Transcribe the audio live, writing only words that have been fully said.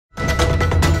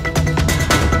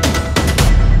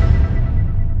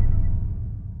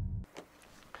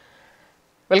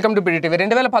Welcome to PDTV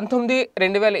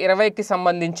 2019-2020కి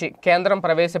సంబంధించి కేంద్రం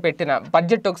ప్రవేశపెట్టిన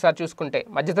బడ్జెట్ ఒకసారి చూసుకుంటే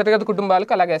మధ్యతరగతి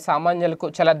కుటుంబాలకు అలాగే సామాన్యులకు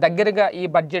చాలా దగ్గరగా ఈ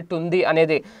బడ్జెట్ ఉంది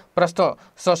అనేది ప్రస్తుతం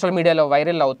సోషల్ మీడియాలో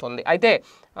వైరల్ అవుతుంది. అయితే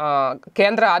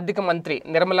కేంద్ర ఆర్థిక మంత్రి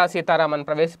నిర్మలా సీతారామన్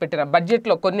ప్రవేశపెట్టిన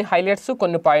బడ్జెట్లో కొన్ని హైలైట్స్,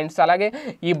 కొన్ని పాయింట్స్, అలాగే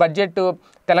ఈ బడ్జెట్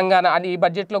తెలంగాణ అని ఈ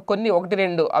బడ్జెట్లో కొన్ని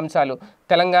 1-2 అంశాలు.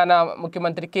 తెలంగాణ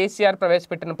ముఖ్యమంత్రి కేసీఆర్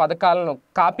ప్రవేశపెట్టిన పథకాలను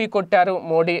కాపీ కొట్టారు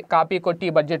మోడీ, కాపీ కొట్టి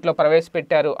ఈ బడ్జెట్లో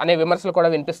ప్రవేశపెట్టారు అనే విమర్శలు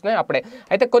కూడా వినిపిస్తున్నాయి అప్పుడే.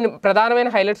 అయితే కొన్ని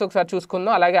ప్రధానమైన హైలైట్స్ ఒకసారి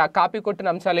చూసుకుందాం. అలాగే ఆ కాపీ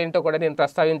కొట్టిన అంశాలు ఏంటో కూడా నేను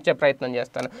ప్రస్తావించే ప్రయత్నం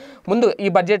చేస్తాను. ముందు ఈ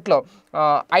బడ్జెట్లో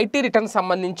ఐటీ రిటర్న్స్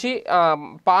సంబంధించి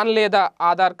పాన్ లేదా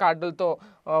ఆధార్ కార్డులతో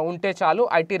ఉంటే చాలు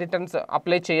ఐటీ రిటర్న్స్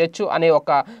అప్లై చేయొచ్చు అనే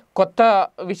ఒక కొత్త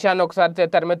విషయాన్ని ఒకసారి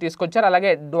తెర మీద తీసుకొచ్చారు.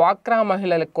 అలాగే డ్వాక్రా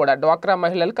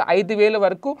మహిళలకు 5,000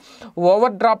 వరకు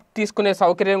ఓవర్ డ్రాఫ్ట్ తీసుకునే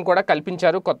సౌకర్యం కూడా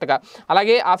కల్పించారు కొత్తగా.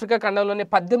 అలాగే ఆఫ్రికా ఖండంలోని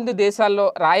 18 దేశాల్లో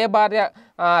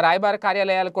రాయబార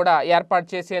కార్యాలయాలు కూడా ఏర్పాటు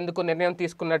చేసేందుకు నిర్ణయం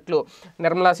తీసుకున్నట్లు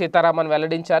నిర్మలా సీతారామన్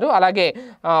వెల్లడించారు. అలాగే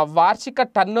వార్షిక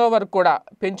టర్నోవర్ కూడా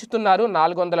పెంచుతున్నారు.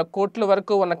 400 కోట్ల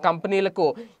వరకు ఉన్న కంపెనీలకు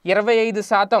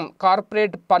 25%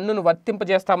 కార్పొరేట్ పన్నును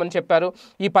వర్తింపజేస్తామని చెప్పారు.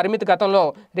 ఈ పరిమితి గతంలో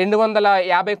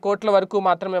 250 కోట్ల వరకు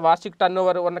మాత్రమే వార్షిక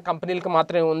టర్నోవర్ ఉన్న కంపెనీలకు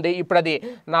మాత్రమే ఉంది. ఇప్పుడు అది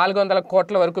 400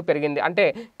 కోట్ల వరకు పెరిగింది. అంటే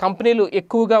కంపెనీలు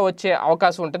ఎక్కువగా వచ్చే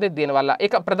అవకాశం ఉంటుంది దీనివల్ల.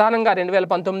 ఇక ప్రధానంగా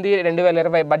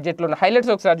 2019-2020 బడ్జెట్లో ఉన్న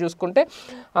హైలైట్స్ ఒకసారి చూసుకుంటే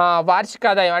వార్షిక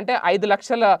ఆదాయం అంటే 5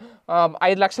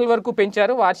 లక్షల వరకు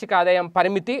పెంచారు వార్షిక ఆదాయం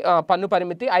పరిమితి, పన్ను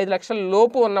పరిమితి. 5 లక్షల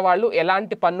లోపు ఉన్న వాళ్ళు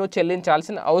ఎలాంటి పన్ను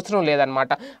చెల్లించాల్సిన అవసరం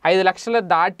లేదనమాట. 5 లక్షల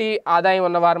దాటి ఆదాయం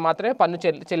ఉన్నవారు మాత్రమే పన్ను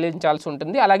చెల్లించాల్సి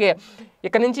ఉంటుంది. అలాగే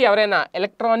ఇక నుంచి ఎవరైనా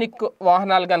ఎలక్ట్రానిక్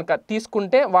వాహనాలు కనుక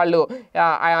తీసుకుంటే వాళ్ళు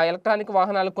ఎలక్ట్రానిక్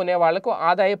వాహనాలు కొనే వాళ్లకు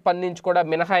ఆదాయ పన్ను నుంచి కూడా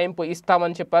మినహాయింపు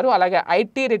ఇస్తామని చెప్పారు. అలాగే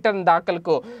ఐటీ రిటర్న్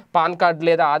దాఖలకు పాన్ కార్డు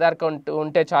లేదా ఆధార్ కార్డు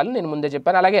ఉంటే చాలు, నేను ముందే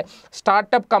చెప్పాను. అలాగే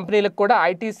స్టార్టప్ కంపెనీలకు కూడా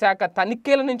ఐటీ శాఖ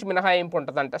తనిఖీల నుంచి మినహాయింపు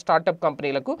ఉంటుందంట స్టార్టప్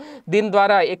కంపెనీలకు. దీని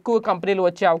ద్వారా ఎక్కువ కంపెనీలు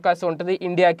వచ్చే అవకాశం ఉంటుంది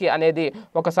ఇండియాకి అనేది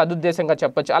ఒక సదుద్దేశంగా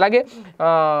చెప్పొచ్చు. అలాగే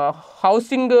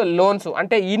హౌసింగ్ లోన్స్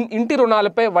అంటే ఇంటి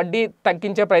రుణాలపై వడ్డీ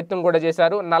తగ్గించే ప్రయత్నం కూడా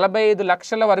చేశారు. 45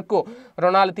 లక్షల వరకు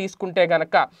రుణాలు తీసుకుంటే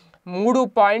గనక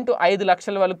 3.5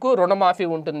 లక్షల వరకు రుణమాఫీ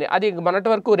ఉంటుంది. అది మొన్నటి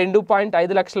వరకు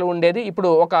 2.5 లక్షలు ఉండేది,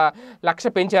 ఇప్పుడు 1 లక్ష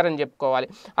పెంచారని చెప్పుకోవాలి.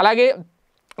 అలాగే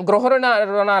గృహ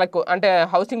రుణాలకు అంటే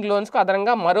హౌసింగ్ లోన్స్కు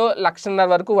అదనంగా మరో 1.5 లక్షల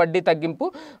వరకు వడ్డీ తగ్గింపు.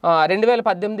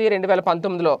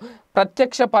 2018-2019లో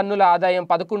ప్రత్యక్ష పన్నుల ఆదాయం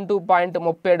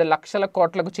 11.37 లక్షల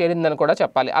కోట్లకు చేరిందని కూడా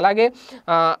చెప్పాలి. అలాగే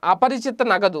అపరిచిత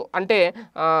నగదు అంటే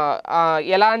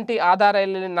ఎలాంటి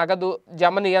ఆధారాలు లేని నగదు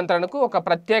జమ నియంత్రణకు ఒక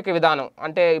ప్రత్యేక విధానం.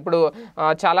 అంటే ఇప్పుడు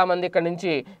చాలామంది ఇక్కడ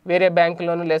నుంచి వేరే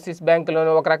బ్యాంకులోను లెసిస్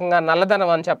బ్యాంకులోను ఒక రకంగా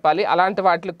నల్లధనం అని చెప్పాలి, అలాంటి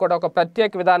వాటికి కూడా ఒక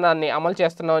ప్రత్యేక విధానాన్ని అమలు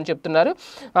చేస్తున్నామని చెప్తున్నారు.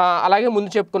 అలాగే ముందు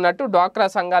చెప్పుకున్నట్టు డ్వాక్రా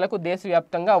సంఘాలకు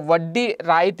దేశవ్యాప్తంగా వడ్డీ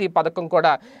రాయితీ పథకం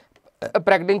కూడా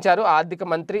ప్రకటించారు ఆర్థిక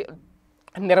మంత్రి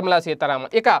నిర్మలా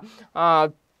సీతారామన్. ఇక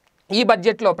ఈ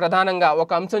బడ్జెట్లో ప్రధానంగా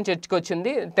ఒక అంశం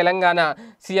చర్చకొచ్చింది. తెలంగాణ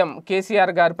సీఎం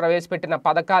కేసీఆర్ గారు ప్రవేశపెట్టిన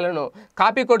పథకాలను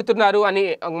కాపీ కొడుతున్నారు అని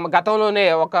గతంలోనే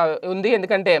ఒక ఉంది.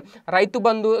 ఎందుకంటే రైతు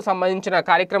బంధు సంబంధించిన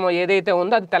కార్యక్రమం ఏదైతే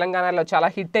ఉందో అది తెలంగాణలో చాలా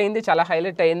హిట్ అయింది, చాలా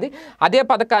హైలైట్ అయింది. అదే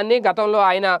పథకాన్ని గతంలో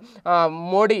ఆయన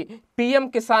మోడీ PM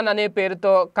కిసాన్ అనే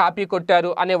పేరుతో కాపీ కొట్టారు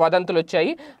అనే వదంతులు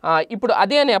వచ్చాయి. ఇప్పుడు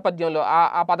అదే నేపథ్యంలో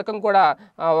ఆ పథకం కూడా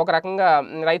ఒక రకంగా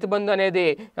రైతు బంధు అనేది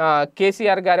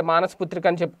కేసీఆర్ గారి మానసపుత్రిక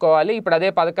అని చెప్పుకోవాలి. ఇప్పుడు అదే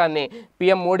పథకాన్ని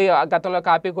PM మోడీ గతంలో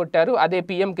కాపీ కొట్టారు, అదే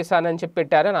PM కిసాన్ అని చెప్పి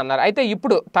పెట్టారు అని అన్నారు. అయితే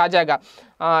ఇప్పుడు తాజాగా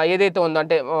ఏదైతే ఉందో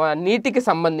అంటే నీటికి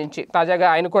సంబంధించి తాజాగా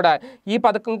ఆయన కూడా ఈ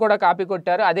పథకం కూడా కాపీ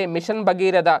కొట్టారు, అదే మిషన్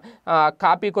భగీరథ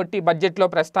కాపీ కొట్టి బడ్జెట్లో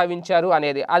ప్రస్తావించారు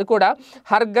అనేది. అది కూడా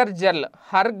హర్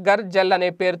ఘర్ జల్ అనే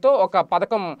పేరుతో ఒక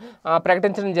పథకం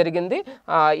ప్రకటించడం జరిగింది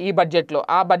ఈ బడ్జెట్లో.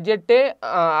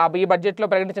 ఈ బడ్జెట్లో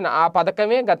ప్రకటించిన ఆ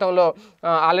పథకమే గతంలో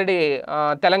ఆల్రెడీ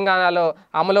తెలంగాణలో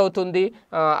అమలవుతుంది,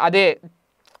 అదే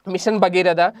మిషన్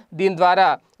భగీరథ. దీని ద్వారా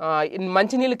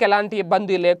మంచినీళ్ళకి ఎలాంటి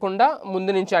ఇబ్బంది లేకుండా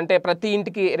ముందు నుంచి అంటే ప్రతి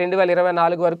ఇంటికి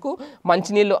 2024 వరకు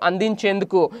మంచినీళ్ళు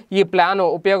అందించేందుకు ఈ ప్లాన్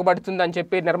ఉపయోగపడుతుందని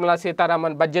చెప్పి నిర్మలా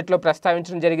సీతారామన్ బడ్జెట్లో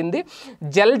ప్రస్తావించడం జరిగింది.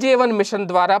 జల్ జీవన్ మిషన్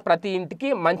ద్వారా ప్రతి ఇంటికి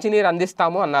మంచినీరు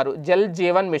అందిస్తాము అన్నారు. జల్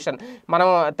జీవన్ మిషన్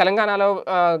మనం తెలంగాణలో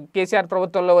కేసీఆర్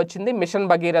ప్రభుత్వంలో వచ్చింది మిషన్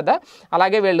భగీరథ,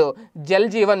 అలాగే వీళ్ళు జల్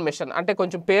జీవన్ మిషన్ అంటే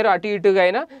కొంచెం పేరు అటు ఇటుగా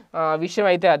అయిన విషయం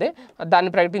అయితే అదే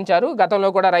దాన్ని ప్రకటించారు.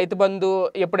 గతంలో కూడా రైతు బంధు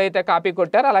ఎప్పుడైతే కాపీ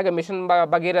కొట్టారో అలాగే మిషన్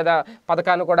భగీరథ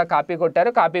పథకాన్ని కూడా కాపీ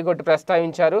కొట్టి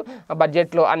ప్రస్తావించారు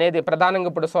బడ్జెట్లో అనేది ప్రధానంగా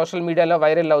ఇప్పుడు సోషల్ మీడియాలో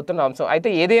వైరల్ అవుతున్న అంశం. అయితే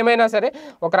ఏదేమైనా సరే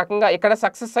ఒక రకంగా ఇక్కడ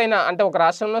సక్సెస్ అయిన అంటే ఒక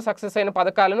రాష్ట్రంలో సక్సెస్ అయిన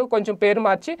పథకాలను కొంచెం పేరు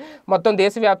మార్చి మొత్తం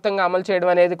దేశవ్యాప్తంగా అమలు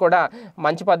చేయడం అనేది కూడా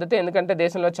మంచి పద్ధతి. ఎందుకంటే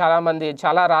దేశంలో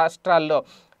చాలా రాష్ట్రాల్లో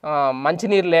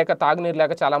మంచినీరు లేక తాగునీరు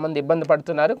లేక చాలామంది ఇబ్బంది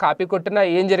పడుతున్నారు. కాపీ కొట్టినా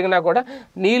ఏం జరిగినా కూడా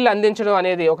నీళ్ళు అందించడం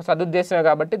అనేది ఒక సదుద్దేశమే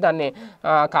కాబట్టి దాన్ని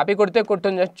కాపీ కొడితే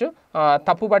కొట్టొచ్చు,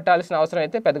 తప్పు పట్టాల్సిన అవసరం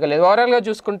అయితే పెద్దగా లేదు. ఓవరాల్గా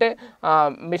చూసుకుంటే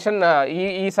మిషన్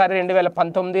ఈసారి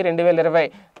 2019-2020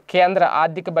 కేంద్ర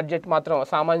ఆర్థిక బడ్జెట్ మాత్రం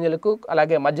సామాన్యులకు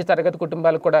అలాగే మధ్యతరగతి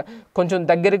కుటుంబాలకు కూడా కొంచెం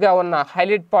దగ్గరగా ఉన్న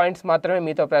హైలైట్ పాయింట్స్ మాత్రమే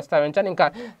మీతో ప్రస్తావించాను. ఇంకా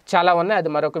చాలా ఉన్నాయి, అది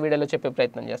మరొక వీడియోలో చెప్పే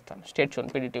ప్రయత్నం చేస్తాను. State tune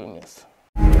PDTV news.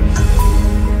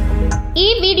 ఈ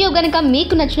వీడియో గనుక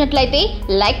మీకు నచ్చినట్లయితే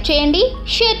లైక్ చేయండి,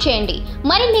 షేర్ చేయండి.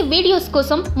 మరిన్ని వీడియోస్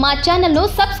కోసం మా ఛానల్ను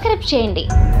సబ్స్క్రైబ్ చేయండి.